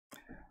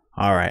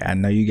All right, I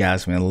know you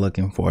guys have been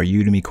looking for a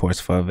Udemy course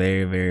for a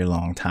very, very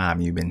long time.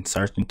 You've been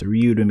searching through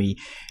Udemy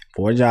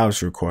for a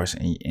JavaScript course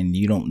and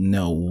you don't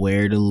know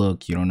where to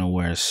look. You don't know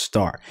where to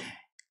start.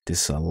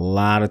 This is a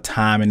lot of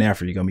time and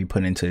effort you're going to be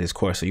putting into this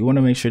course. So you want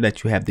to make sure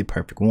that you have the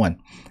perfect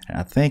one. And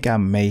I think I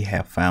may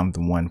have found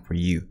the one for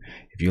you.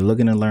 If you're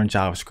looking to learn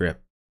JavaScript,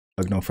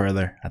 look no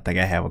further. I think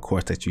I have a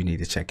course that you need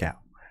to check out.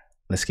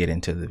 Let's get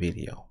into the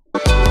video.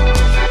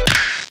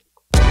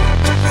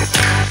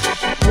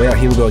 Well,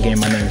 here we go again.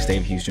 My name is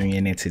Dave Hughes Jr.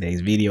 and in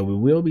today's video, we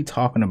will be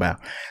talking about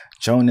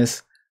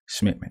Jonas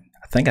Schmedtmann.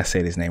 I think I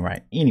said his name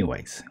right.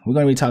 Anyways, we're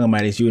going to be talking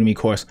about his Udemy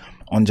course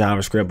on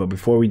JavaScript. But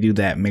before we do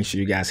that, make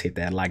sure you guys hit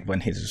that like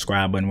button, hit the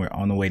subscribe button. We're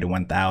on the way to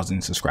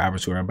 1,000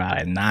 subscribers. We're about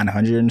at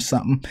 900 and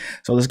something.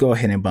 So let's go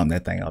ahead and bump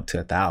that thing up to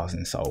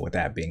 1,000. So with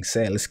that being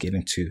said, let's get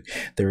into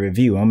the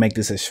review. I'll make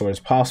this as short as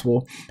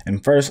possible.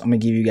 And first, I'm going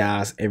to give you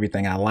guys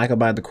everything I like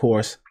about the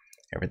course,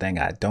 everything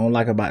I don't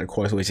like about the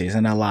course, which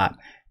isn't a lot.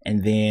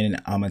 And then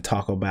I'm going to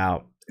talk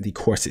about the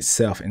course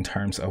itself in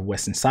terms of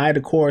what's inside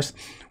the course,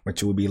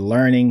 what you will be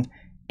learning,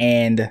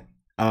 and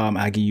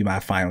I'll give you my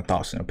final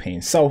thoughts and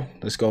opinions. So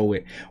let's go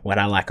with what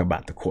I like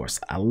about the course.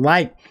 I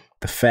like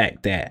the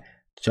fact that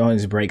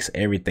Jonas breaks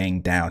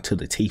everything down to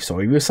the teeth. So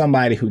if you're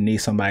somebody who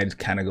needs somebody to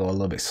kind of go a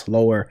little bit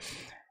slower,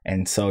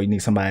 and so you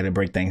need somebody to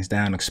break things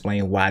down,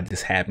 explain why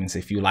this happens.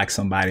 If you like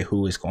somebody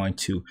who is going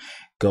to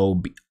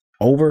go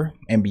over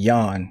and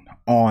beyond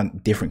on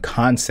different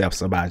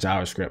concepts about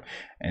JavaScript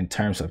in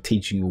terms of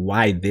teaching you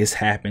why this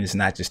happens,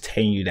 not just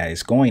telling you that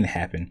it's going to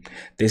happen,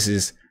 this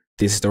is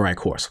the right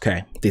course.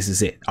 Okay, this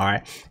is it. All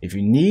right, if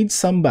you need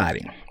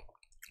somebody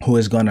who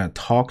is going to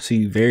talk to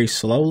you very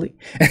slowly,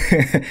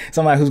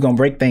 somebody who's going to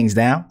break things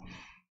down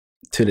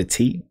to the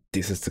T,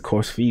 this is the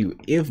course for you.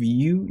 If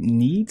you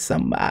need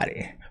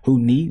somebody who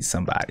needs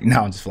somebody,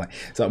 no, I'm just playing.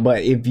 So,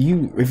 but if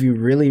you're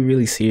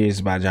really serious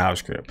about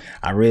JavaScript,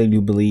 I really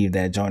do believe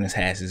that Jonas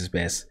has his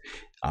best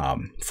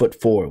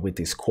foot forward with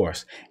this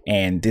course.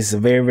 And this is a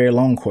very, very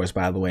long course,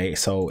 by the way.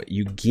 So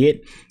you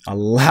get a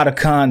lot of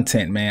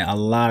content, man, a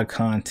lot of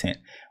content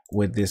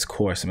with this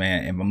course,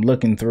 man. If I'm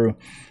looking through,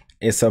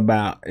 it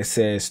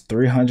says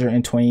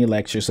 320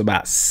 lectures,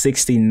 about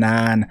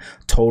 69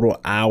 total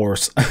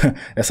hours.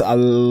 That's a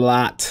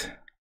lot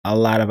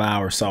of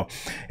hours. So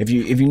if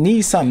you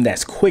need something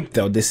that's quick,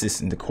 though, this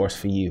isn't the course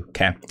for you.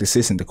 Okay, this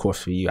isn't the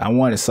course for you. I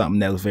wanted something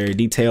that was very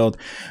detailed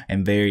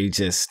and very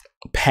just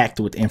packed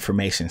with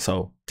information.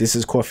 So this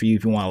is course for you.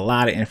 If you want a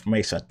lot of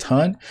information, a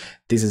ton,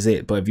 this is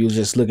it. But if you're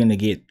just looking to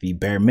get the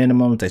bare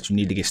minimum that you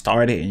need to get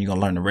started and you're gonna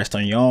learn the rest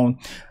on your own,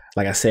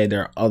 like I said,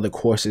 there are other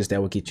courses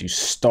that will get you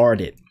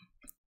started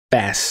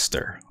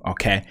faster.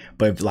 Okay,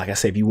 but if, like I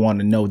said, if you want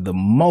to know the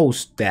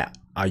most that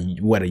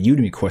what a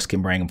Udemy course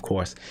can bring, of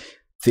course,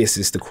 this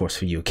is the course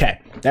for you.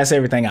 Okay, that's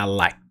everything I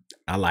like.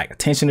 I like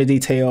attention to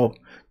detail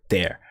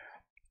there.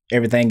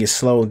 Everything is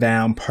slowed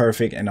down,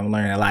 perfect, and I'm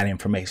learning a lot of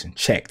information.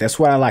 Check. That's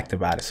what I liked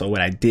about it. So what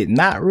I did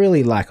not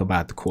really like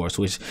about the course,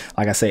 which,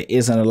 like I said,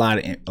 isn't a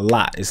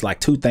lot. It's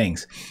like two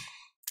things.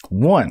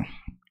 One,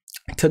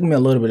 it took me a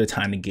little bit of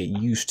time to get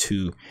used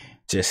to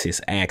just his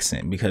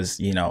accent, because,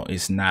 you know,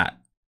 it's not,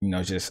 you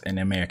know, just an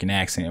American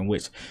accent, in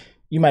which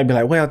you might be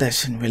like, well, that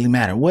shouldn't really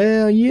matter.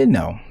 Well, you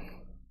know,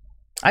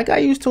 I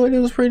got used to it. It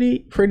was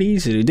pretty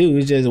easy to do.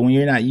 It's just when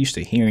you're not used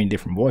to hearing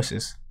different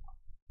voices.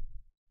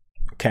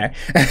 Okay,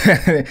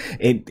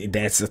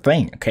 that's the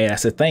thing. Okay,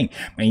 that's the thing.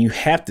 And you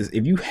have to,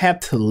 if you have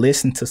to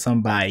listen to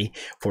somebody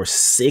for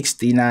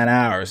 69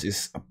 hours,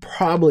 it's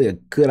probably a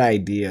good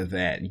idea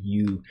that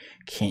you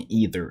can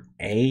either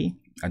A,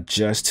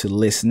 adjust to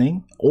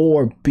listening,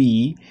 or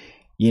B,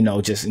 you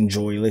know, just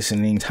enjoy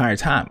listening the entire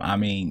time. I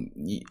mean,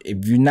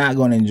 if you're not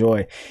going to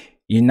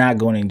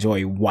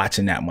enjoy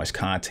watching that much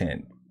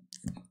content,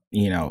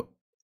 you know,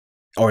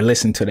 or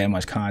listen to that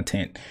much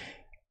content,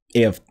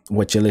 if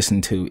what you're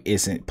listening to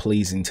isn't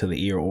pleasing to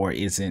the ear, or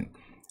isn't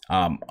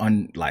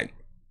like,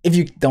 if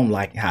you don't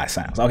like how it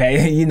sounds.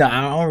 Okay, you know,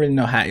 I don't really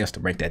know how else to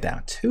break that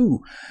down.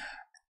 Two,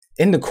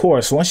 in the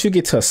course, once you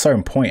get to a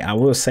certain point, I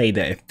will say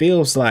that it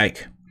feels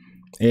like,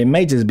 it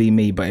may just be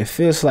me, but it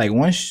feels like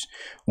once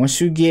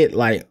you get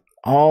like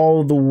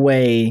all the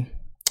way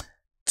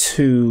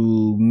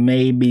to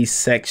maybe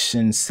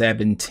section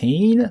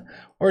 17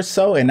 or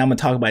so, and I'm gonna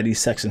talk about these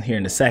sections here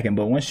in a second,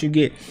 but once you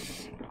get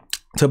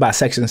to about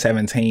section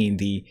 17,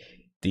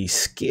 the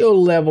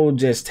skill level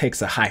just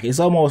takes a hike. It's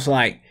almost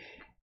like,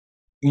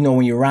 you know,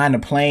 when you're riding a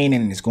plane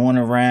and it's going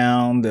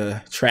around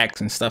the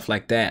tracks and stuff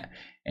like that,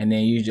 and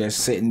then you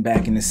just sitting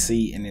back in the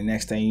seat, and the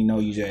next thing you know,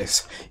 you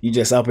just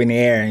up in the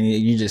air and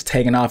you just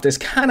taking off. That's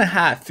kind of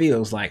how it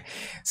feels like.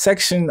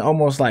 Section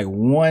almost like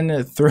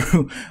one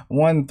through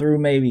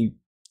maybe,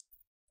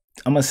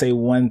 I'm gonna say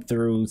 1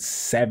 through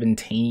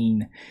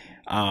 17,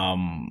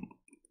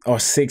 or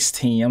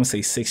 16. I'm gonna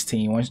say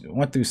 16.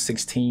 1 through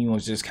 16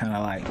 was just kind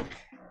of like,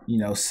 you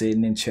know,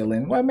 sitting and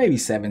chilling. Well, maybe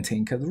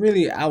 17, because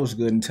really I was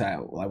good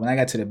until, like, when I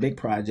got to the big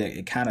project,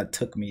 it kind of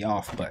took me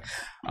off, but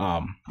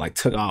like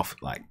took off,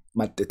 like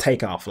the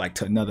takeoff, like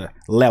to another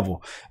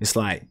level. It's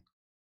like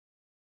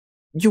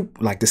you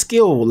like the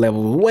skill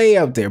level was way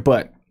up there,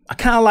 but I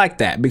kind of like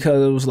that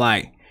because it was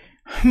like,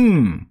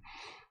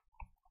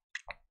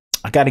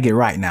 I got to get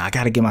right now. I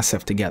got to get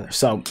myself together.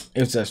 So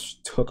it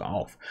just took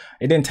off.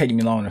 It didn't take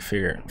me long to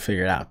figure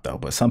it out though,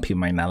 but some people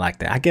might not like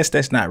that. I guess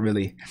that's not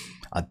really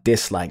a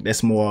dislike.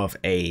 That's more of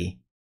a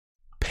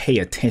pay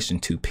attention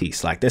to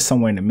piece. Like there's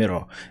somewhere in the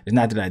middle. It's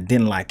not that I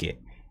didn't like it,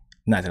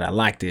 not that I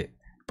liked it,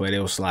 but it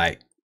was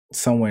like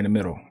somewhere in the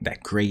middle,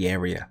 that gray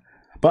area.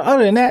 But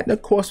other than that, the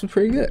course was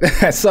pretty good.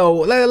 So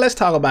let's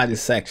talk about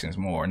these sections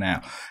more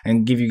now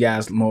and give you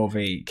guys more of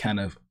a kind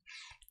of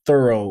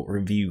thorough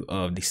review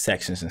of the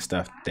sections and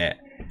stuff that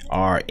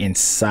are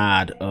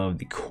inside of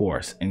the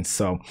course. And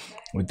so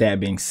with that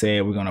being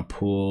said, we're gonna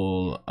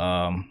pull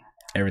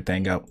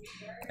everything up.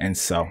 And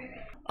so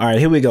all right,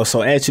 here we go.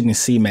 So as you can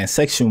see, man,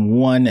 section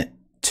 1,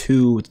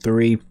 2,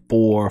 3,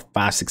 4,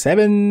 5, 6,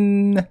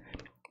 7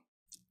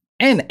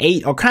 and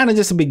 8 are kind of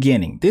just a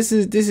beginning. This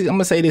is I'm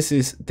gonna say this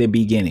is the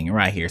beginning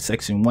right here.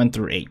 Section 1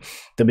 through 8,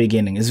 the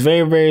beginning. It's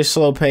very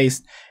slow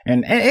paced,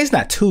 and it's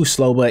not too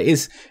slow, but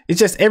it's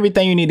just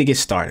everything you need to get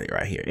started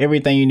right here.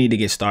 Everything you need to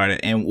get started.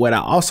 And what I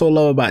also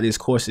love about this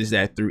course is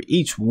that through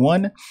each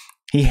one,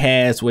 he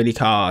has what he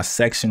calls a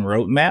section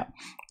roadmap.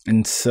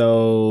 And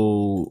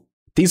so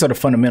these are the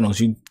fundamentals.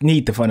 You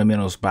need the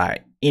fundamentals by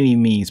any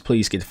means.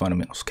 Please get the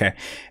fundamentals, okay?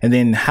 And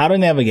then how to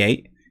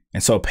navigate.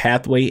 And so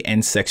pathway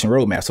and section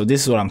roadmap. So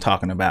this is what I'm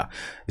talking about.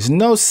 There's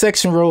no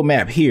section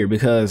roadmap here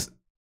because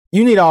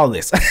you need all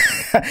this.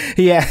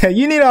 Yeah,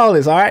 you need all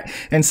this. All right.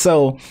 And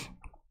so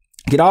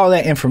get all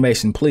that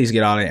information. Please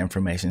get all that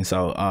information.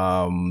 So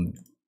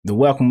the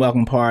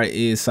welcome part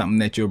is something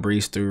that you'll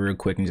breeze through real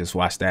quick and just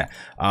watch that.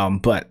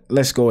 But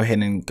let's go ahead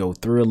and go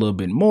through a little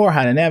bit more.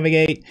 How to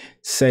navigate,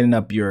 setting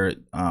up your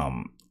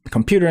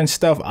computer and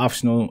stuff,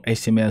 optional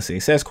HTML and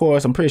CSS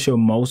course. I'm pretty sure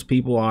most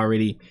people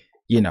already,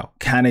 you know,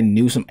 kind of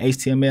knew some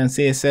HTML and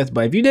CSS,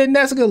 but if you didn't,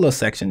 that's a good little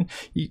section.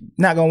 You're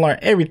not gonna learn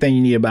everything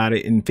you need about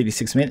it in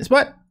 56 minutes,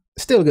 but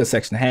still a good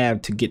section to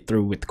have to get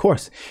through with the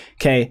course.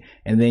 Okay,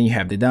 and then you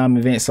have the DOM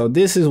event. So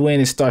this is when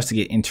it starts to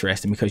get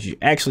interesting because you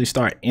actually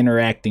start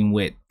interacting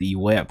with the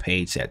web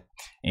page at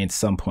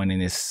some point in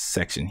this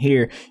section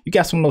here. You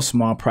got some of those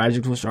small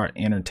projects which are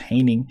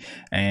entertaining,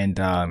 and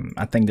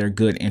I think they're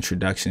good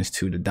introductions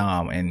to the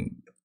DOM and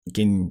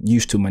getting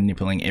used to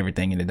manipulating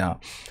everything in the DOM.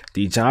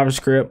 The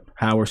JavaScript,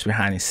 how it works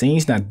behind the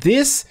scenes. Now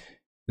this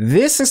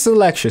is the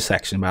lecture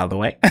section, by the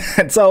way.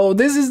 So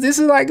this is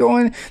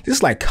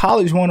like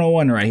college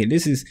 101 right here.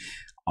 This is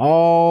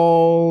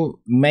all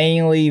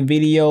mainly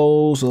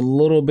videos, a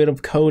little bit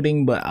of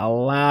coding, but a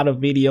lot of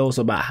videos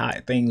about how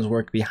things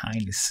work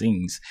behind the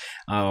scenes.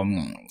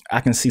 I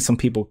can see some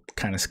people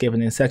kind of skipping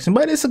this section,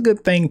 but it's a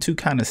good thing to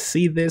kind of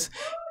see this.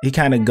 He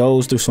kind of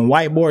goes through some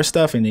whiteboard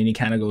stuff, and then he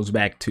kind of goes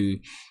back to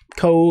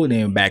code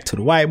and back to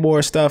the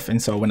whiteboard stuff.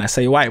 And so when I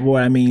say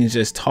whiteboard, I mean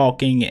just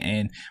talking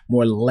and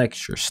more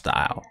lecture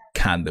style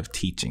kind of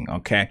teaching.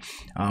 Okay,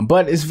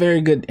 but it's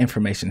very good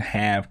information to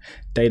have.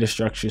 Data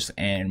structures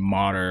and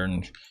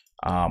modern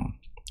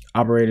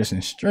operators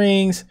and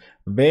strings.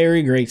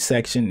 Very great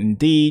section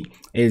indeed.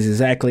 It is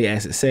exactly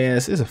as it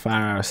says. It's a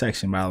 5-hour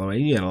section, by the way.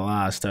 You get a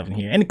lot of stuff in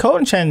here, and the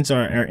coding challenges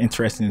are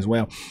interesting as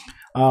well.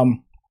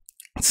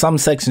 Some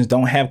sections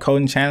don't have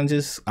coding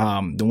challenges,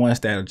 the ones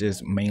that are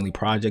just mainly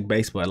project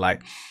based, but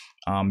like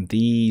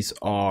these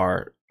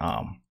are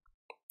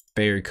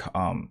very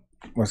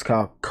what's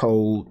called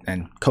code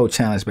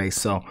challenge based.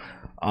 So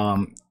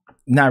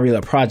not really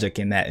a project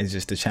in that. It's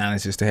just the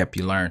challenge just to help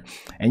you learn,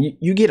 and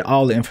you get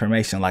all the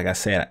information. Like I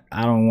said,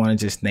 I don't want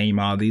to just name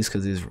all these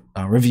because this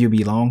review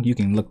be long. You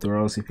can look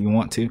through those if you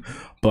want to,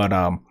 but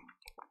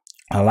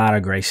a lot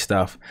of great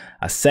stuff.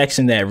 A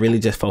section that really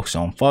just focuses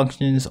on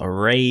functions,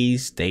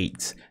 arrays,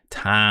 dates,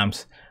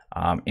 times,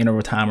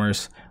 interval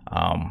timers,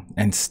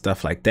 and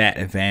stuff like that.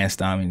 Advanced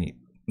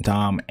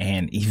DOM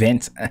and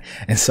events.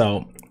 And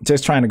so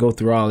just trying to go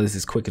through all this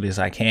as quickly as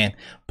I can.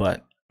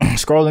 But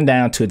scrolling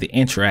down to the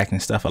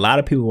interacting stuff, a lot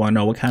of people want to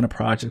know what kind of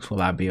projects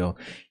will I build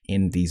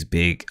in these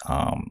big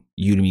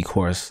Udemy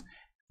course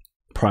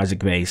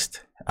project-based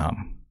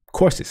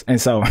courses.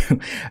 And so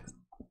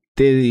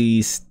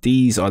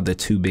these are the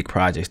two big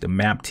projects. The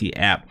MapT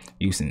app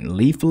using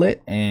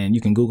Leaflet, and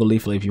you can Google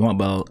Leaflet if you want,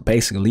 but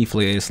basically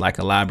Leaflet is like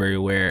a library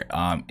where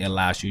it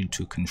allows you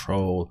to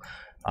control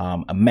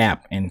a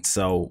map. And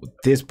so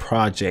this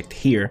project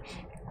here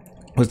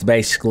was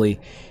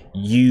basically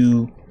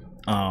you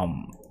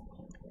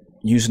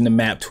using the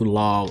map to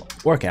log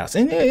workouts,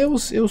 and it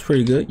was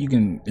pretty good. You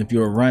can, if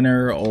you're a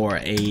runner or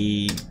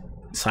a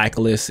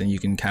cyclist, and you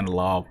can kind of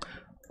log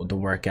the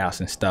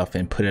workouts and stuff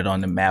and put it on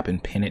the map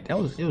and pin it. It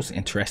was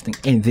interesting.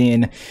 And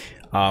then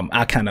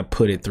I kind of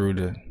put it through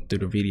the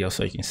video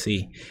so you can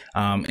see.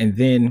 And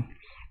then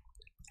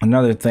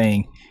another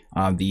thing,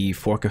 the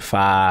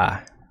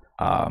Forkify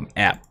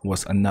app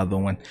was another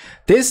one.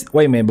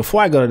 Wait a minute,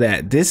 before I go to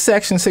that, this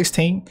section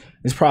 16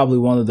 is probably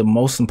one of the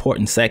most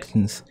important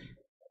sections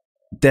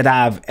that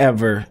I've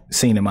ever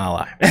seen in my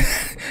life.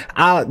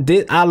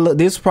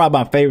 This is probably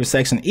my favorite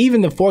section.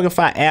 Even the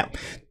Forkify app,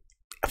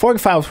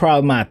 Forkify was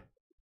probably my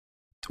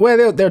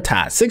well, they're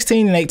tied.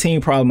 16 and 18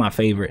 probably my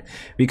favorite,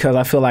 because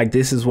I feel like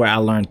this is where I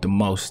learned the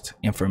most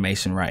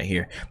information right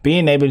here.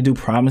 Being able to do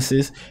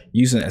promises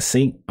using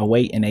async,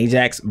 await, and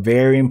Ajax,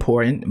 very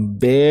important,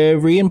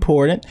 very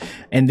important.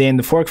 And then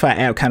the Forkify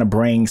app kind of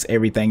brings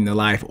everything to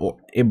life. Or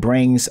it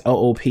brings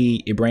OOP,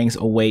 it brings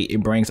await,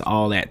 it brings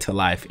all that to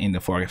life in the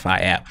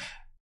Forkify app.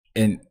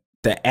 And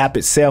the app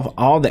itself,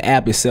 all the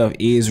app itself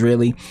is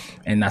really,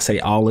 and I say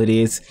all it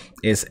is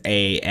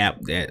a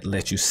app that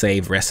lets you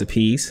save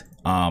recipes.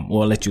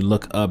 Or let you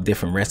look up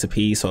different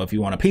recipes. So if you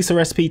want a pizza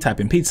recipe,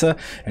 type in pizza,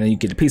 and then you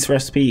get the pizza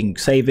recipe, you can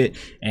save it,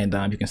 and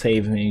you can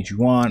save as many as you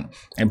want.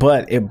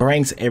 But it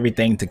brings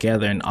everything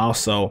together. And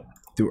also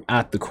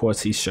throughout the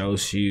course, he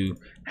shows you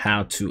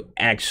how to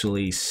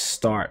actually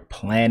start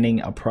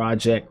planning a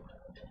project.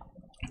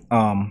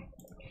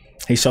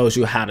 He shows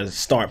you how to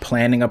start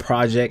planning a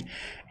project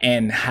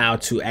and how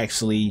to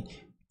actually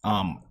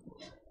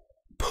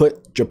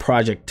put your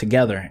project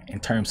together in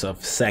terms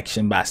of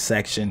section by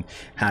section,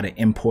 how to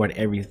import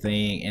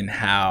everything, and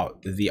how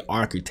the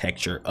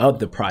architecture of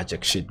the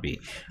project should be.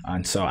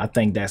 And so I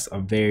think that's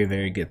a very,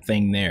 very good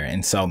thing there.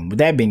 And so with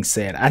that being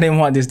said, I didn't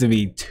want this to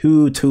be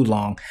too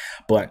long,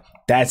 but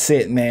that's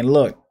it, man.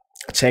 Look,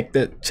 check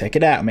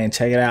it out, man.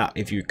 Check it out.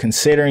 If you're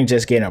considering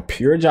just getting a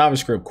pure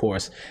JavaScript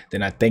course,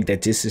 then I think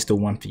that this is the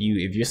one for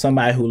you. If you're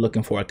somebody who's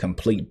looking for a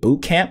complete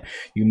boot camp,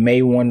 you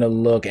may want to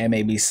look at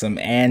maybe some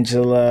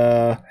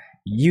Angela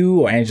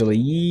U or Angela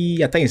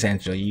Yee, I think it's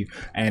Angela U,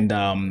 and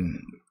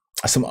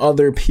some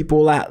other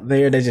people out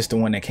there. That's just the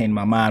one that came to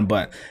my mind.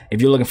 But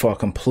if you're looking for a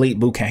complete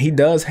bootcamp, he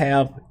does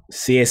have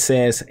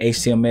CSS,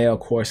 HTML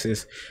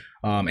courses,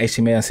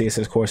 HTML and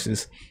CSS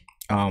courses.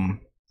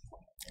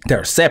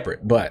 They're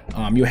separate, but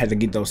you have to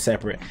get those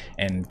separate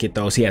and get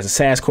those. He has a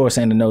SAS course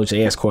and a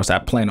Node.js course. I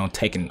plan on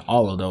taking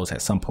all of those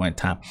at some point in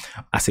time.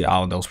 I say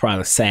all of those,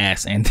 probably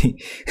SAS and the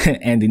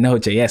and the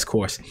Node.js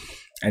course.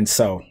 And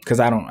so, because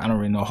I don't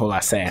really know a whole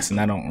lot of SAS, and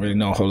I don't really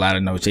know a whole lot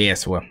of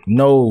Node.js. Well,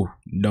 no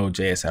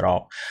Node.js at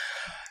all.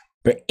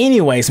 But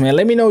anyways, man,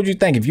 let me know what you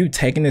think. If you've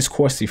taken this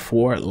course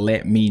before,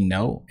 let me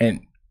know. And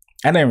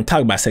I didn't even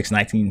talk about Section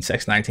 19.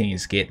 Section 19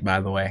 is Git,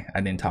 by the way.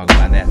 I didn't talk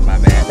about that, my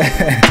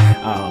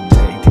bad.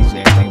 They teach you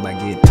everything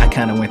about Git. I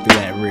kind of went through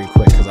that real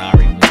quick because I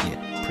already knew Git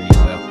pretty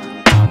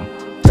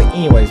well. But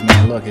anyways,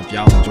 man, look, if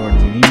y'all enjoyed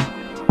the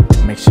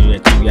review, make sure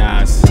that you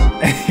guys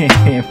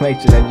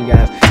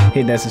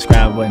hit that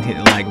subscribe button, hit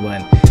the like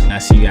button, and I'll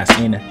see you guys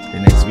in the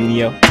next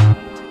video.